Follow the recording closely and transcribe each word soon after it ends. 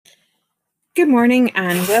Good morning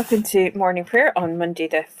and welcome to morning prayer on Monday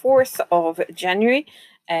the 4th of January.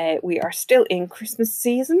 We are still in Christmas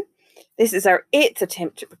season. This is our 8th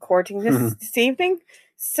attempt at recording this evening,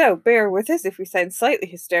 so bear with us if we sound slightly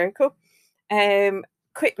hysterical.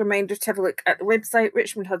 Quick reminder to have a look at the website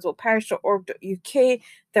richmondhudswellparish.org.uk.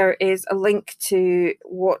 There is a link to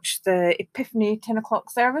watch the Epiphany 10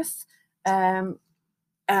 o'clock service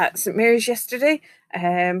at St Mary's yesterday.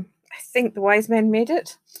 I think the wise men made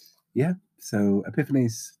it. Yeah, so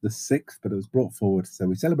Epiphany's the 6th, but it was brought forward, so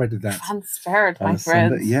we celebrated that Transferred, on my a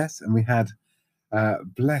Sunday. friends. Yes, and we had,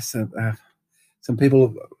 some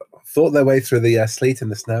people fought their way through the sleet and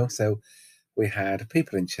the snow, so we had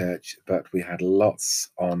people in church, but we had lots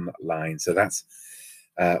online. So that's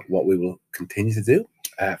what we will continue to do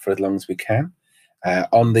for as long as we can.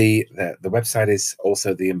 On the website is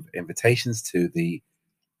also the invitations to the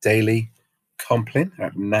daily Compline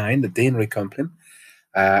at 9, the Deanery Compline.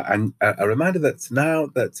 And a reminder that now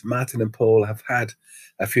that Martin and Paul have had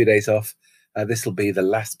a few days off, this will be the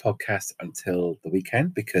last podcast until the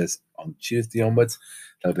weekend, because on Tuesday onwards,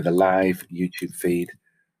 there'll be the live YouTube feed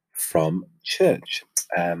from church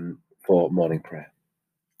for morning prayer.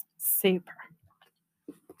 Super.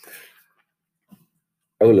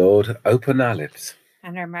 O Lord, open our lips,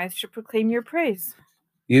 And our mouths shall proclaim your praise.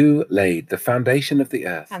 You laid the foundation of the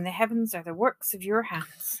earth, And the heavens are the works of your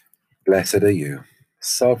hands. Blessed are you,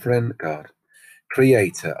 sovereign God,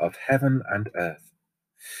 creator of heaven and earth.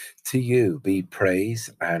 To you be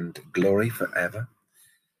praise and glory forever,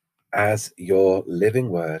 as your living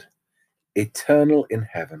word, eternal in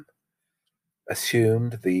heaven,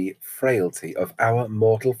 assumed the frailty of our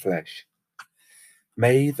mortal flesh.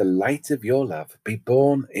 May the light of your love be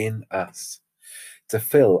born in us, to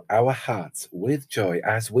fill our hearts with joy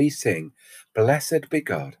as we sing, Blessed be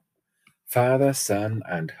God, Father, Son,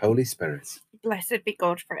 and Holy Spirit. Blessed be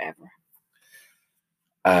God forever.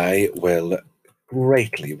 I will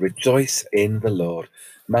greatly rejoice in the Lord.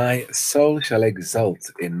 My soul shall exult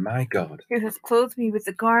in my God, who has clothed me with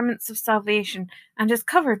the garments of salvation and has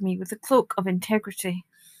covered me with the cloak of integrity.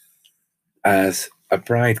 As a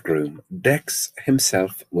bridegroom decks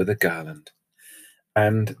himself with a garland,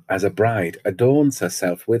 and as a bride adorns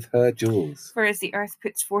herself with her jewels. For as the earth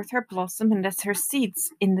puts forth her blossom, and as her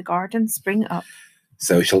seeds in the garden spring up,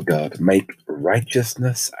 so shall God make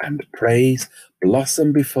righteousness and praise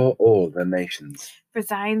blossom before all the nations. For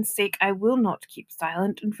Zion's sake I will not keep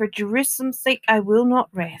silent, and for Jerusalem's sake I will not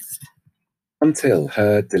rest, until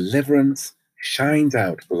her deliverance shines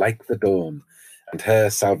out like the dawn, and her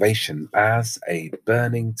salvation as a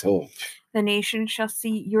burning torch. The nations shall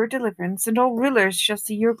see your deliverance, and all rulers shall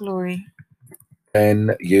see your glory.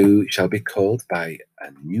 Then you shall be called by a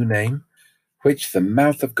new name, which the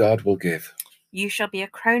mouth of God will give. You shall be a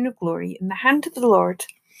crown of glory in the hand of the Lord,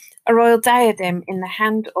 a royal diadem in the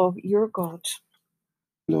hand of your God.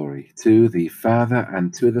 Glory to the Father,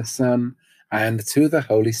 and to the Son, and to the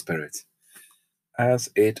Holy Spirit, as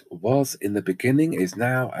it was in the beginning, is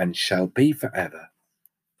now, and shall be forever.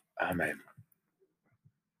 Amen.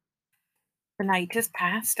 The night is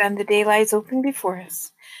past, and the day lies open before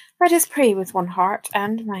us. Let us pray with one heart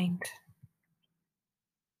and mind.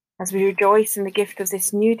 As we rejoice in the gift of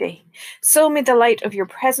this new day, so may the light of your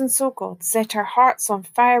presence, O God, set our hearts on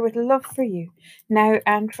fire with love for you, now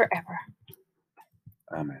and forever.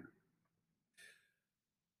 Amen.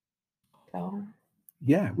 So,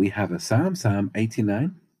 yeah, we have a psalm, Psalm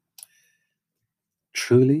 89.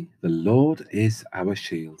 Truly, the Lord is our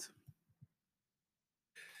shield.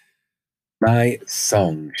 My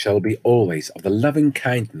song shall be always of the loving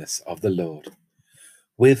kindness of the Lord.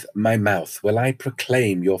 With my mouth will I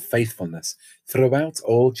proclaim your faithfulness throughout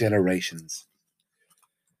all generations.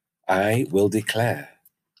 I will declare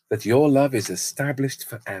that your love is established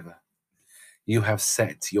forever. You have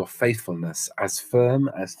set your faithfulness as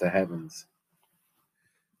firm as the heavens.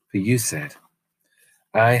 For you said,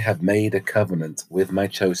 I have made a covenant with my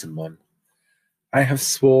chosen one. I have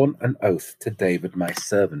sworn an oath to David my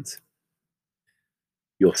servant.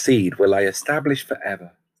 Your seed will I establish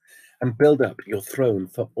forever, and build up your throne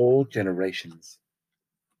for all generations.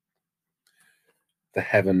 The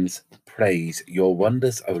heavens praise your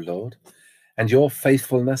wonders, O Lord, and your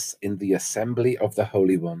faithfulness in the assembly of the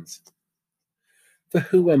holy ones. For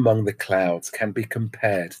who among the clouds can be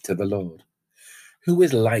compared to the Lord? Who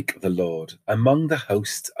is like the Lord among the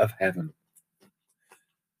hosts of heaven?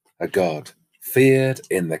 A God feared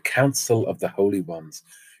in the council of the holy ones,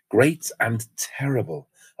 great and terrible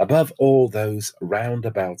above all those round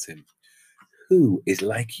about him. Who is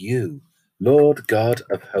like you, Lord God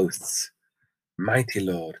of hosts? Mighty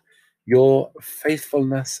Lord, your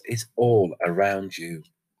faithfulness is all around you.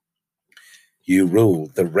 You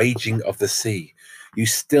rule the raging of the sea. You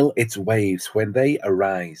still its waves when they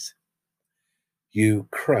arise. You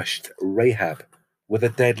crushed Rahab with a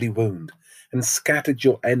deadly wound and scattered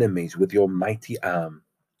your enemies with your mighty arm.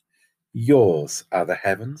 Yours are the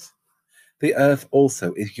heavens. The earth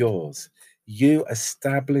also is yours. You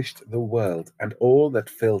established the world and all that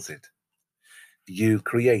fills it. You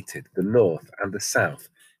created the north and the south.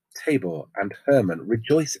 Tabor and Hermon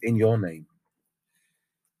rejoice in your name.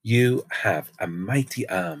 You have a mighty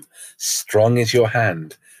arm. Strong is your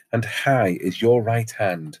hand, and high is your right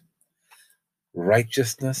hand.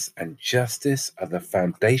 Righteousness and justice are the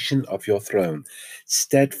foundation of your throne.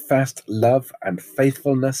 Steadfast love and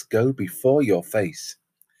faithfulness go before your face.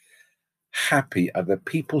 Happy are the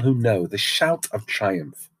people who know the shout of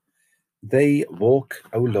triumph. They walk,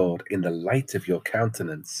 O Lord, in the light of your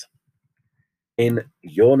countenance. In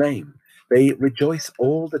your name they rejoice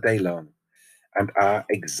all the day long and are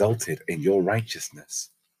exalted in your righteousness.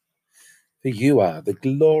 For you are the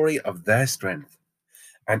glory of their strength,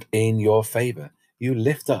 and in your favor you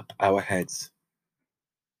lift up our heads.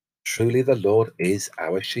 Truly the Lord is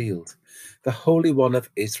our shield. The Holy One of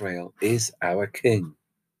Israel is our King.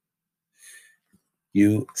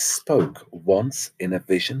 You spoke once in a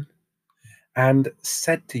vision and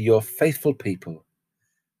said to your faithful people,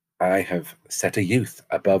 I have set a youth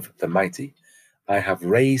above the mighty. I have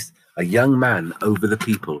raised a young man over the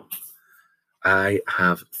people. I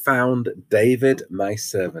have found David my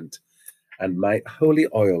servant, and my holy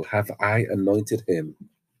oil have I anointed him.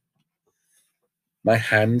 My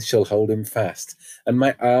hand shall hold him fast, and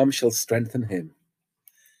my arm shall strengthen him.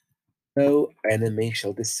 No enemy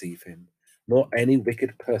shall deceive him, nor any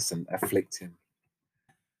wicked person afflict him.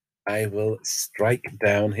 I will strike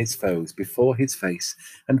down his foes before his face,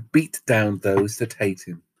 and beat down those that hate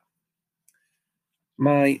him.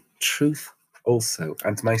 My truth also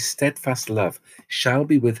and my steadfast love shall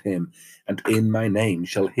be with him, and in my name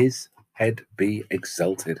shall his head be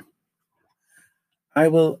exalted. I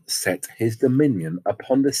will set his dominion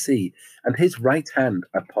upon the sea, and his right hand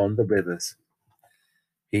upon the rivers.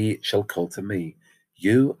 He shall call to me,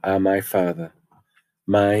 You are my Father,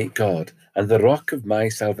 my God, and the rock of my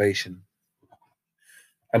salvation.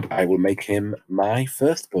 And I will make him my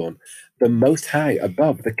firstborn, the most high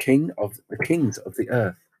above the king of the kings of the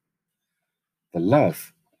earth. The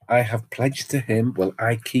love I have pledged to him will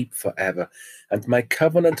I keep forever, and my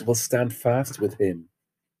covenant will stand fast with him.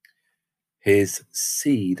 His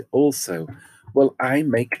seed also will I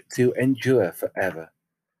make to endure forever,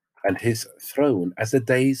 and his throne as the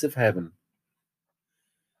days of heaven.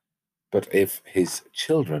 But if his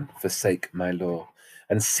children forsake my law,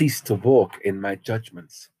 and cease to walk in my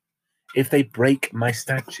judgments, if they break my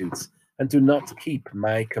statutes, and do not keep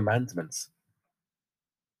my commandments,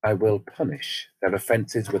 I will punish their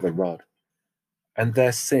offences with a rod, and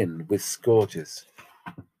their sin with scourges.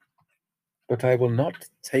 But I will not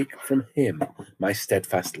take from him my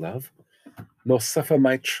steadfast love, nor suffer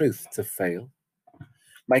my truth to fail.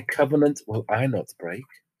 My covenant will I not break,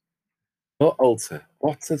 nor alter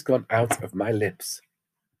what has gone out of my lips.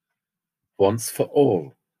 Once for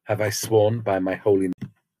all have I sworn by my holiness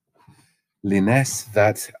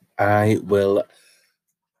that I will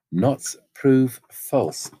not prove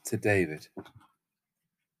false to David.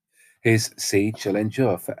 His seed shall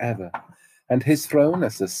endure forever, and his throne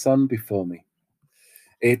as the sun before me.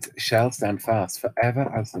 It shall stand fast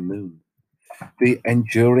forever as the moon, the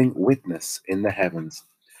enduring witness in the heavens.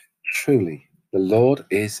 Truly, the Lord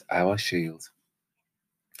is our shield.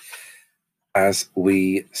 As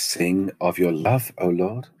we sing of your love, O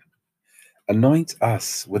Lord, anoint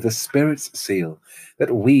us with the Spirit's seal,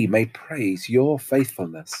 that we may praise your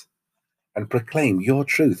faithfulness and proclaim your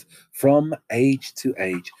truth from age to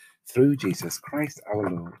age through Jesus Christ our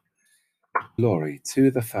Lord. Glory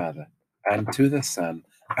to the Father, and to the Son,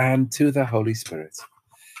 and to the Holy Spirit,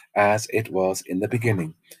 as it was in the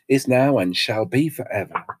beginning, is now, and shall be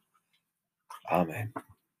forever. Amen.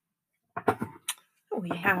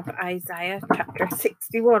 We have Isaiah chapter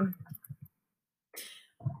 61.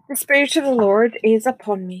 The Spirit of the Lord is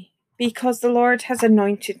upon me, because the Lord has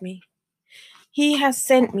anointed me. He has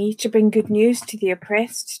sent me to bring good news to the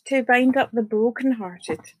oppressed, to bind up the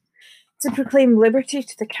brokenhearted, to proclaim liberty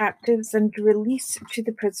to the captives and release to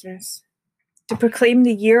the prisoners, to proclaim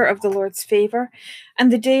the year of the Lord's favour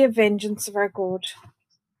and the day of vengeance of our God,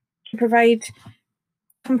 to provide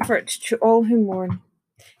comfort to all who mourn,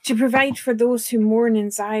 to provide for those who mourn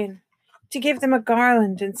in Zion, to give them a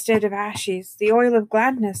garland instead of ashes, the oil of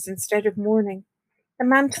gladness instead of mourning, the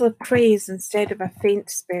mantle of praise instead of a faint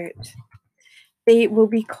spirit, They will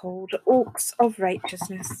be called oaks of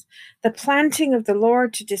righteousness, the planting of the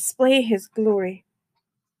Lord to display his glory.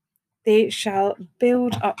 They shall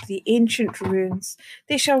build up the ancient ruins.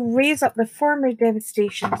 They shall raise up the former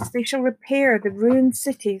devastations. They shall repair the ruined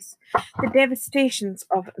cities, the devastations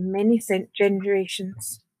of many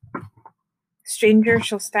generations. Strangers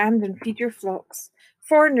shall stand and feed your flocks.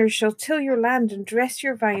 Foreigners shall till your land and dress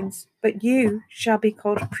your vines, but you shall be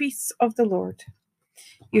called priests of the Lord.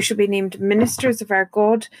 You shall be named ministers of our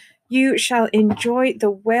God. You shall enjoy the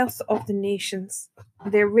wealth of the nations.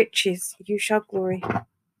 Their riches you shall glory.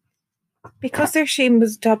 Because their shame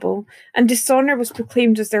was double, and dishonour was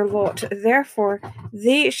proclaimed as their lot, therefore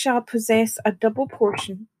they shall possess a double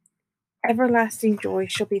portion. Everlasting joy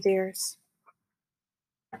shall be theirs.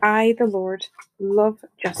 I, the Lord, love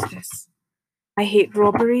justice. I hate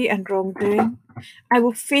robbery and wrongdoing. I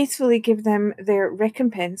will faithfully give them their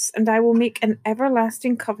recompense, and I will make an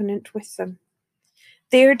everlasting covenant with them.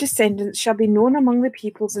 Their descendants shall be known among the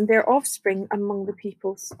peoples, and their offspring among the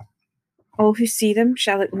peoples. All who see them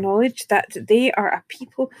shall acknowledge that they are a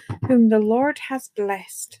people whom the Lord has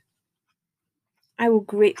blessed. I will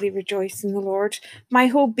greatly rejoice in the Lord. My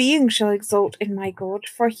whole being shall exult in my God,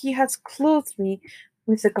 for he has clothed me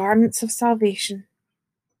with the garments of salvation.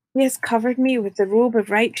 He has covered me with the robe of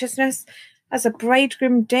righteousness, as a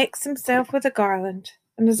bridegroom decks himself with a garland,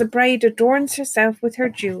 and as a bride adorns herself with her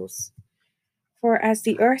jewels. For as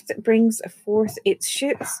the earth brings forth its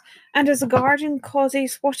shoots, and as a garden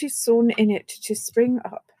causes what is sown in it to spring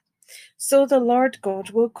up, so the Lord God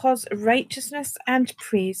will cause righteousness and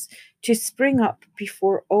praise to spring up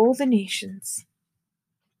before all the nations.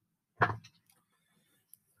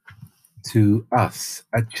 To us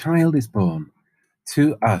a child is born,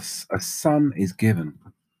 to us a son is given.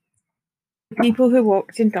 The people who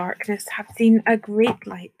walked in darkness have seen a great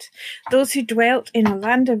light. Those who dwelt in a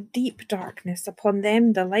land of deep darkness, upon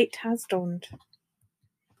them the light has dawned.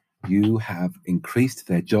 You have increased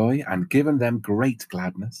their joy and given them great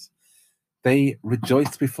gladness. They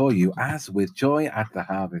rejoiced before you as with joy at the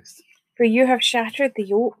harvest. For you have shattered the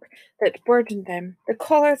yoke that burdened them, the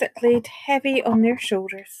collar that laid heavy on their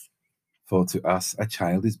shoulders. For to us a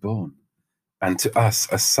child is born, and to us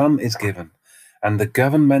a son is given, and the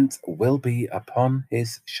government will be upon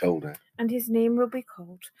his shoulder. And his name will be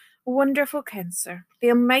called Wonderful Counselor, the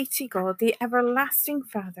Almighty God, the Everlasting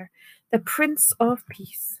Father, the Prince of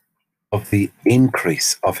Peace. Of the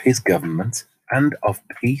increase of his government and of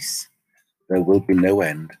peace there will be no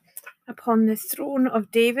end. Upon the throne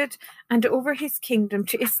of David and over his kingdom,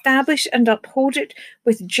 to establish and uphold it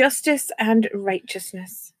with justice and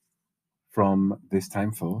righteousness. From this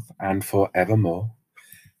time forth and for evermore,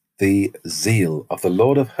 the zeal of the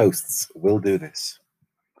Lord of hosts will do this.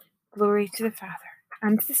 Glory to the Father,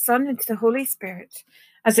 and to the Son, and to the Holy Spirit,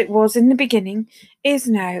 as it was in the beginning, is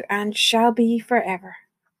now, and shall be forever.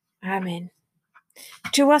 Amen.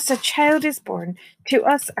 To us a child is born, to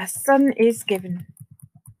us a son is given.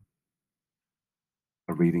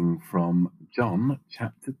 A reading from John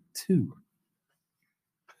chapter 2.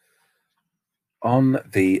 On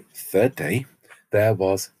the third day, there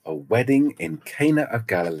was a wedding in Cana of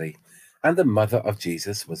Galilee, and the mother of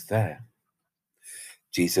Jesus was there.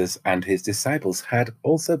 Jesus and his disciples had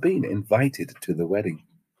also been invited to the wedding.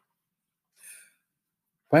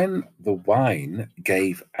 When the wine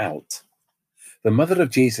gave out, the mother of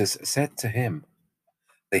Jesus said to him,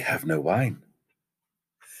 "They have no wine."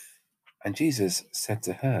 And Jesus said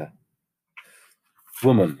to her,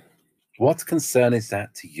 "Woman, what concern is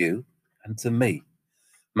that to you and to me?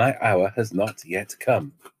 My hour has not yet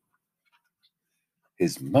come."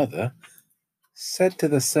 His mother said to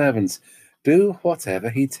the servants, "Do whatever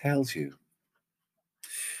he tells you."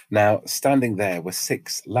 Now, standing there were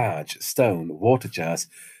 6 large stone water jars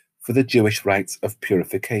for the Jewish rites of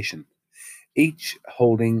purification, each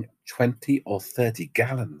holding 20 or 30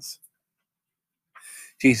 gallons.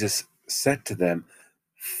 Jesus said to them,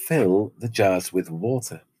 "Fill the jars with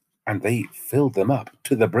water," and they filled them up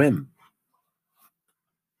to the brim.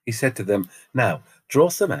 He said to them, "Now draw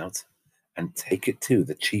some out and take it to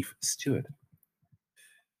the chief steward."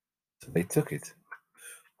 So they took it.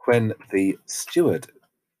 When the steward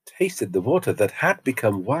tasted the water that had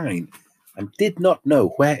become wine and did not know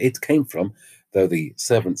where it came from, though the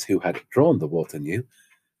servants who had drawn the water knew,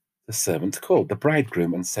 the servant called the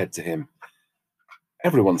bridegroom and said to him,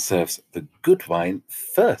 "Everyone serves the good wine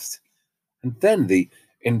first, and then the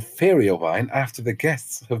inferior wine after the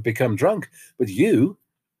guests have become drunk. But you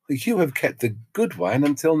have kept the good wine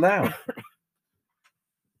until now."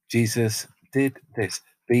 Jesus did this,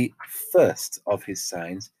 the first of his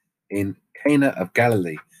signs, in Cana of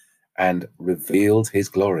Galilee, and revealed his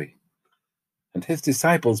glory, and his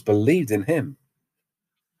disciples believed in him.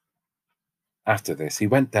 After this, he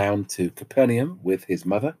went down to Capernaum with his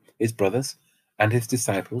mother, his brothers, and his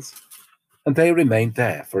disciples, and they remained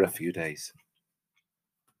there for a few days.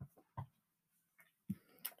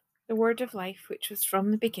 The word of life, which was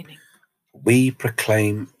from the beginning. We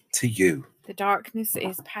proclaim to you The darkness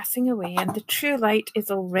is passing away, and the true light is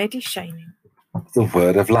already shining. the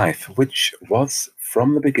word of life, which was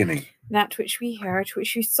from the beginning. That which we heard,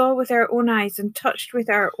 which we saw with our own eyes and touched with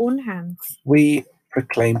our own hands. We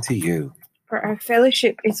proclaim to you. For our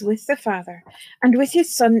fellowship is with the Father, and with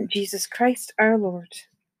his Son, Jesus Christ our Lord.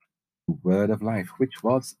 The word of life, which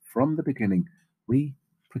was from the beginning. We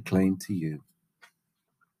proclaim to you.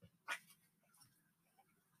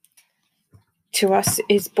 To us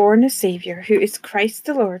is born a Saviour, who is Christ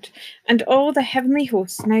the Lord, and all the heavenly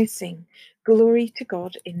hosts now sing, Glory to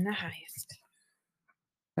God in the highest.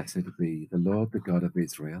 Blessed be the Lord, the God of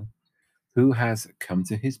Israel, who has come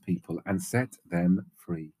to his people and set them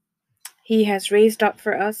free. He has raised up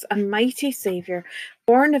for us a mighty Saviour,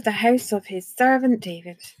 born of the house of his servant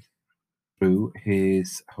David. Through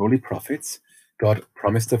his holy prophets, God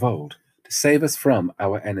promised of old to save us from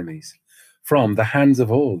our enemies, from the hands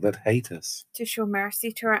of all that hate us. To show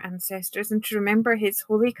mercy to our ancestors and to remember his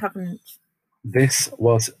holy covenant. This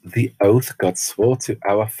was the oath God swore to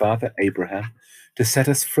our father Abraham, to set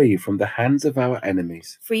us free from the hands of our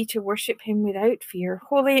enemies. Free to worship him without fear,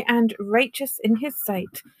 holy and righteous in his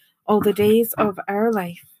sight, all the days of our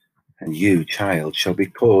life. And you, child, shall be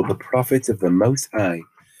called the prophet of the Most High.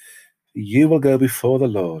 You will go before the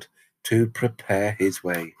Lord to prepare his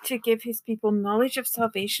way, to give his people knowledge of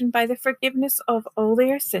salvation by the forgiveness of all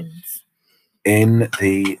their sins. In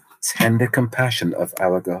the tender compassion of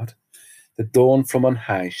our God, the dawn from on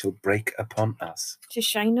high shall break upon us, to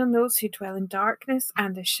shine on those who dwell in darkness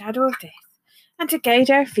and the shadow of death, and to guide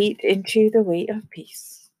our feet into the way of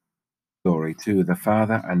peace. Glory to the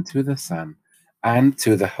Father, and to the Son, and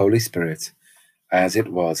to the Holy Spirit, as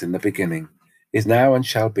it was in the beginning, is now, and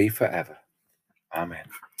shall be forever. Amen.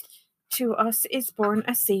 To us is born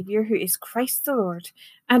a Saviour, who is Christ the Lord,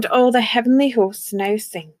 and all the heavenly hosts now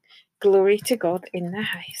sing, Glory to God in the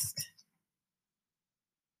highest.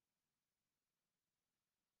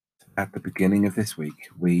 At the beginning of this week,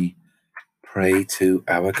 we pray to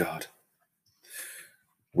our God.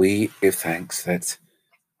 We give thanks that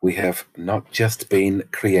we have not just been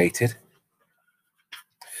created,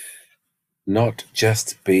 not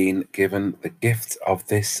just been given the gift of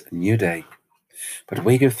this new day, but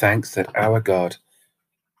we give thanks that our God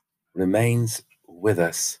remains with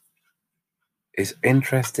us, is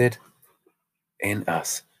interested in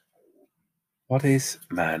us. What is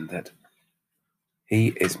man that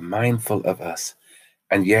he is mindful of us,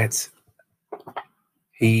 and yet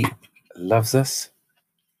he loves us,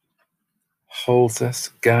 holds us,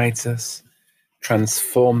 guides us,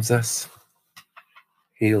 transforms us,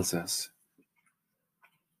 heals us,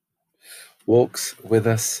 walks with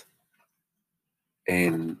us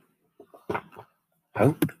in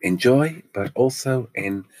hope, in joy, but also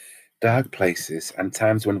in dark places and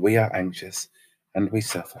times when we are anxious and we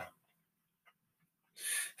suffer.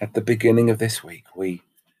 At the beginning of this week, we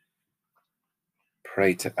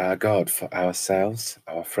pray to our God for ourselves,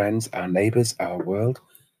 our friends, our neighbors, our world,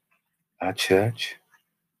 our church,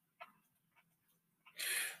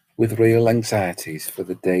 with real anxieties for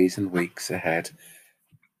the days and weeks ahead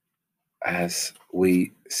as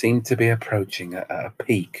we seem to be approaching a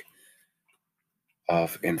peak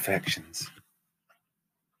of infections.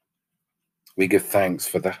 We give thanks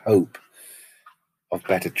for the hope of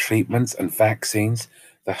better treatments and vaccines,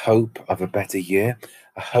 the hope of a better year,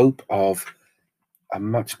 a hope of a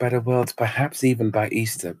much better world, perhaps even by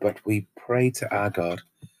Easter. But we pray to our God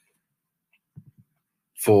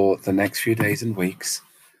for the next few days and weeks,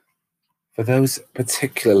 for those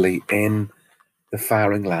particularly in the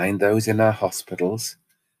firing line, those in our hospitals,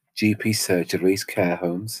 GP surgeries, care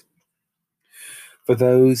homes, for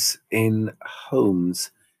those in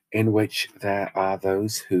homes in which there are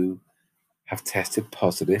those who have tested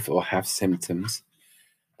positive or have symptoms,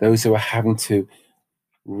 those who are having to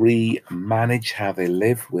manage how they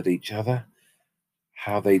live with each other,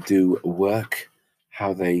 how they do work,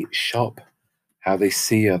 how they shop, how they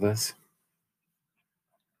see others.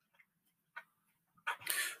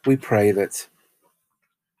 We pray that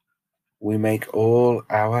we make all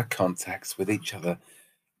our contacts with each other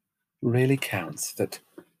really count, that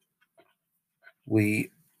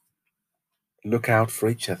we look out for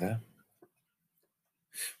each other.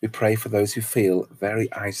 We pray for those who feel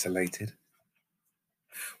very isolated.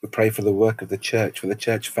 We pray for the work of the church, for the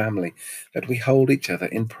church family, that we hold each other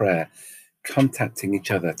in prayer, contacting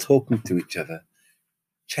each other, talking to each other,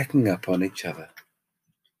 checking up on each other.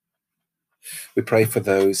 We pray for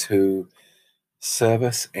those who serve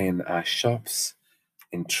us in our shops,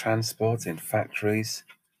 in transport, in factories.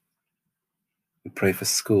 We pray for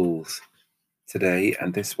schools today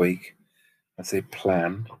and this week as they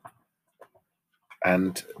plan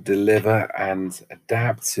and deliver and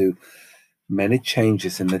adapt to many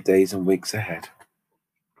changes in the days and weeks ahead.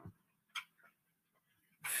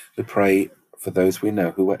 We pray for those we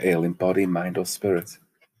know who are ill in body, mind, or spirit,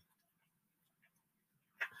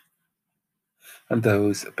 and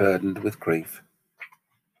those burdened with grief.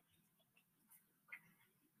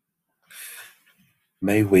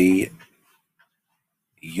 May we,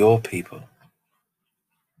 your people,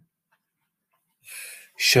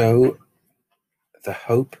 show the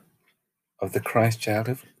hope of the Christ child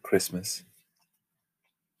of Christmas,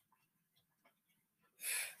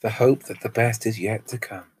 the hope that the best is yet to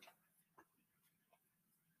come.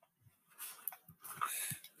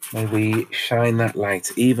 May we shine that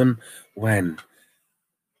light even when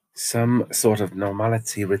some sort of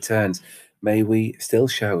normality returns. May we still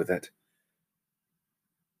show that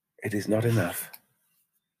it is not enough,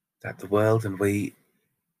 that the world and we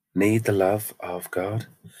need the love of God,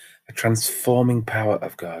 a transforming power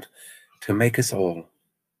of God to make us all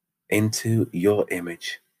into your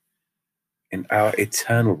image in our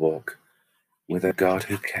eternal walk with a God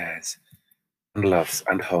who cares and loves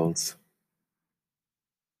and holds.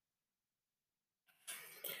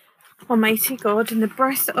 Almighty God, in the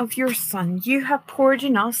birth of your Son, you have poured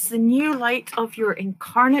in us the new light of your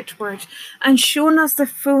incarnate word and shown us the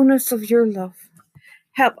fullness of your love.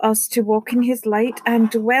 Help us to walk in his light and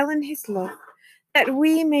dwell in his love, that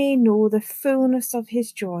we may know the fullness of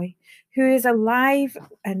his joy, who is alive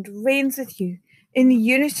and reigns with you in the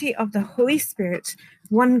unity of the Holy Spirit,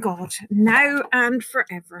 one God, now and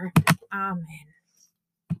forever. Amen.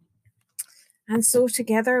 And so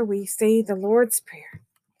together we say the Lord's Prayer.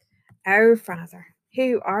 Our Father,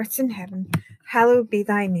 who art in heaven, hallowed be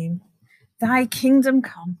thy name. Thy kingdom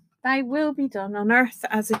come, thy will be done on earth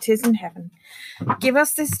as it is in heaven. Give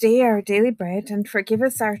us this day our daily bread, and forgive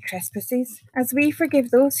us our trespasses, as we forgive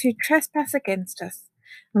those who trespass against us.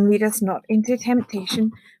 And lead us not into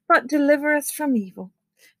temptation, but deliver us from evil.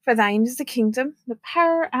 For thine is the kingdom, the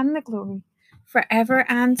power, and the glory, forever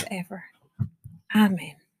and ever.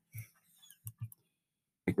 Amen.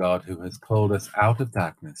 God, who has called us out of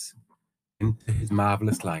darkness into his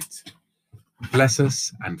marvelous light, bless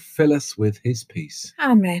us and fill us with his peace.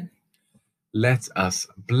 Amen. Let us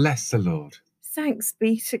bless the Lord. Thanks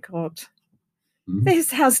be to God. This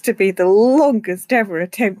has to be the longest ever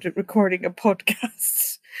attempt at recording a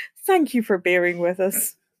podcast. Thank you for bearing with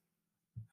us.